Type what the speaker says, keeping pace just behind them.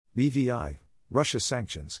BVI, Russia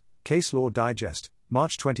Sanctions, Case Law Digest,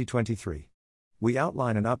 March 2023. We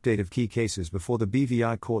outline an update of key cases before the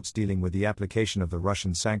BVI courts dealing with the application of the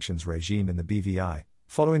Russian sanctions regime in the BVI,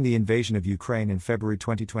 following the invasion of Ukraine in February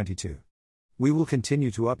 2022. We will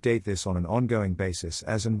continue to update this on an ongoing basis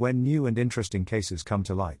as and when new and interesting cases come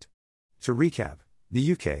to light. To recap,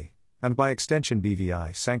 the UK, and by extension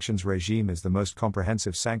BVI sanctions regime is the most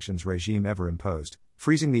comprehensive sanctions regime ever imposed,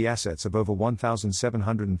 freezing the assets of over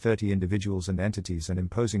 1,730 individuals and entities and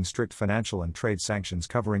imposing strict financial and trade sanctions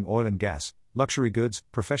covering oil and gas, luxury goods,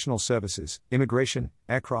 professional services, immigration,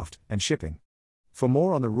 aircraft, and shipping. For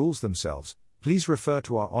more on the rules themselves, please refer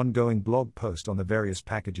to our ongoing blog post on the various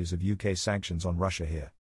packages of UK sanctions on Russia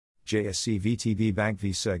here. JSC VTB Bank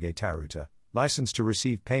v Sergei Taruta, license to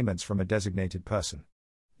receive payments from a designated person.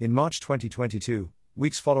 In March 2022,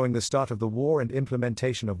 weeks following the start of the war and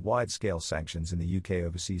implementation of wide-scale sanctions in the UK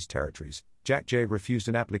overseas territories, Jack J refused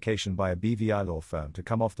an application by a BVI law firm to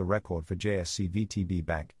come off the record for JSC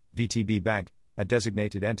VTB Bank, a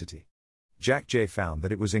designated entity. Jack J found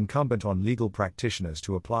that it was incumbent on legal practitioners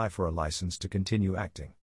to apply for a license to continue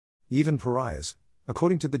acting. Even pariahs,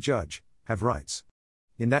 according to the judge, have rights.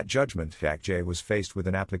 In that judgment, Jack J was faced with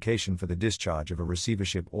an application for the discharge of a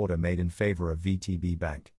receivership order made in favor of VTB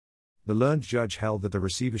Bank. The learned judge held that the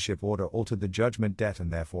receivership order altered the judgment debt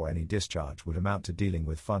and therefore any discharge would amount to dealing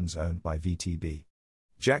with funds owned by VTB.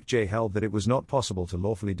 Jack J held that it was not possible to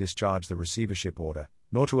lawfully discharge the receivership order,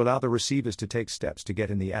 nor to allow the receivers to take steps to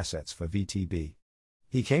get in the assets for VTB.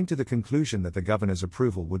 He came to the conclusion that the governor's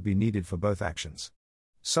approval would be needed for both actions.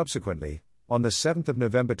 Subsequently, on the 7th of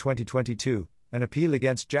November 2022, an appeal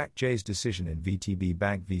against Jack J's decision in VTB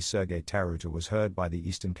Bank v Sergei Taruta was heard by the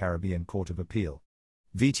Eastern Caribbean Court of Appeal.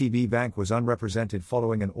 VTB Bank was unrepresented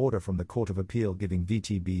following an order from the Court of Appeal giving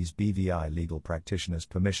VTB's BVI legal practitioners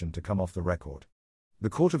permission to come off the record. The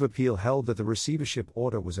Court of Appeal held that the receivership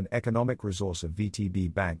order was an economic resource of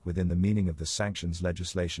VTB Bank within the meaning of the sanctions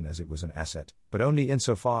legislation as it was an asset, but only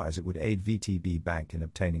insofar as it would aid VTB Bank in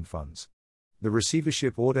obtaining funds. The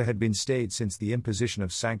receivership order had been stayed since the imposition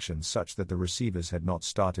of sanctions such that the receivers had not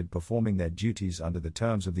started performing their duties under the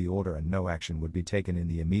terms of the order and no action would be taken in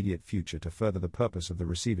the immediate future to further the purpose of the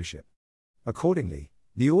receivership. Accordingly,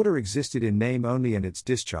 the order existed in name only and its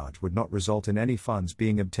discharge would not result in any funds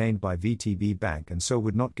being obtained by VTB Bank and so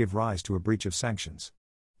would not give rise to a breach of sanctions.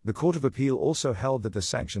 The Court of Appeal also held that the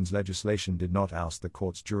sanctions legislation did not oust the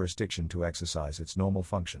court's jurisdiction to exercise its normal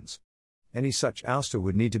functions. Any such ouster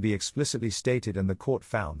would need to be explicitly stated and the court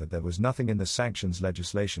found that there was nothing in the sanctions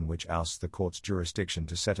legislation which ousts the court's jurisdiction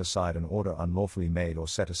to set aside an order unlawfully made or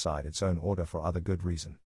set aside its own order for other good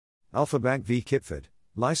reason. Alpha Bank v Kipford,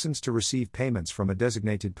 license to receive payments from a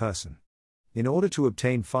designated person. In order to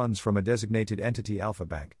obtain funds from a designated entity Alpha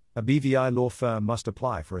Bank, a BVI law firm must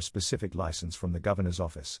apply for a specific license from the governor's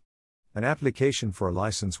office. An application for a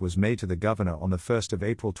license was made to the governor on the 1st of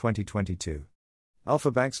April 2022.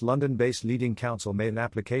 Alpha Bank's London-based leading counsel made an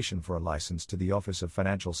application for a license to the Office of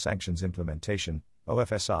Financial Sanctions Implementation,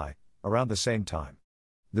 OFSI, around the same time.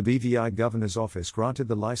 The BVI Governor's Office granted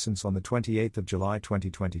the license on the 28th of July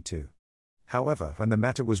 2022. However, when the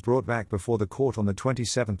matter was brought back before the court on the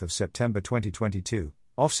 27th of September 2022,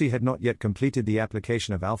 OFSI had not yet completed the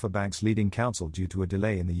application of Alpha Bank's leading counsel due to a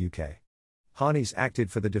delay in the UK. Harneys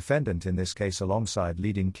acted for the defendant in this case alongside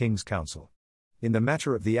leading King's counsel. In the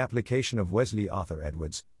matter of the application of Wesley Arthur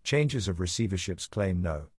Edwards, changes of receiverships claim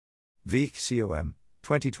no. v. Com.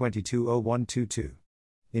 2022-0122.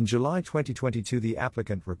 In July 2022 the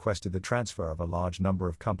applicant requested the transfer of a large number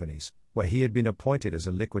of companies, where he had been appointed as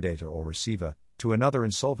a liquidator or receiver, to another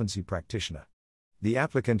insolvency practitioner. The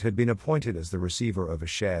applicant had been appointed as the receiver over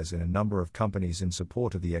shares in a number of companies in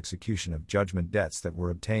support of the execution of judgment debts that were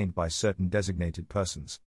obtained by certain designated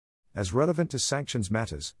persons. As relevant to sanctions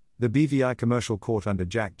matters, the BVI Commercial Court under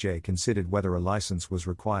Jack J considered whether a license was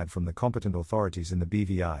required from the competent authorities in the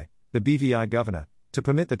BVI governor, to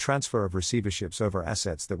permit the transfer of receiverships over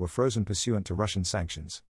assets that were frozen pursuant to Russian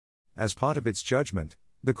sanctions. As part of its judgment,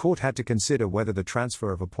 the court had to consider whether the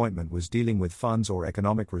transfer of appointment was dealing with funds or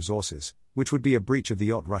economic resources, which would be a breach of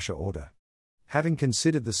the Russia order. Having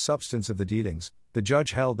considered the substance of the dealings, the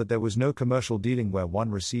judge held that there was no commercial dealing where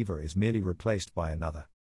one receiver is merely replaced by another.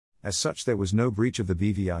 As such, there was no breach of the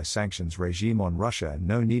BVI sanctions regime on Russia and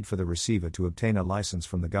no need for the receiver to obtain a license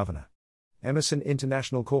from the governor. Emerson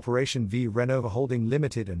International Corporation v. Renova Holding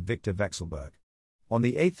Limited and Victor Vekselberg. On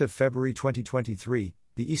the 8th of February 2023,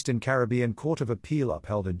 the Eastern Caribbean Court of Appeal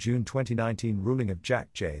upheld a June 2019 ruling of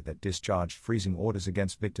Jack J that discharged freezing orders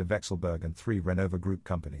against Victor Vekselberg and 3 Renova Group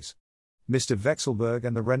companies. Mr. Vekselberg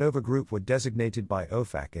and the Renova Group were designated by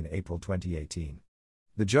OFAC in April 2018.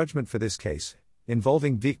 The judgment for this case,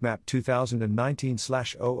 involving VICMAP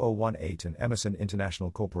 2019/0018 and Emerson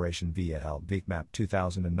International Corporation v. al. VICMAP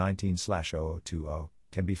 2019/0020,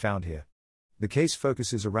 can be found here. The case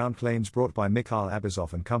focuses around claims brought by Mikhail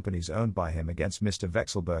Abizov and companies owned by him against Mr.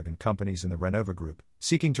 Vekselberg and companies in the Renova Group,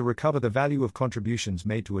 seeking to recover the value of contributions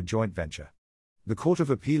made to a joint venture. The Court of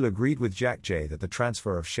Appeal agreed with Jack J. that the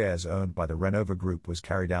transfer of shares owned by the Renova Group was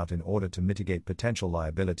carried out in order to mitigate potential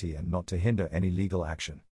liability and not to hinder any legal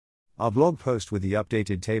action. Our blog post with the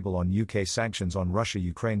updated table on UK sanctions on Russia,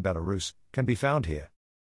 Ukraine, Belarus can be found here.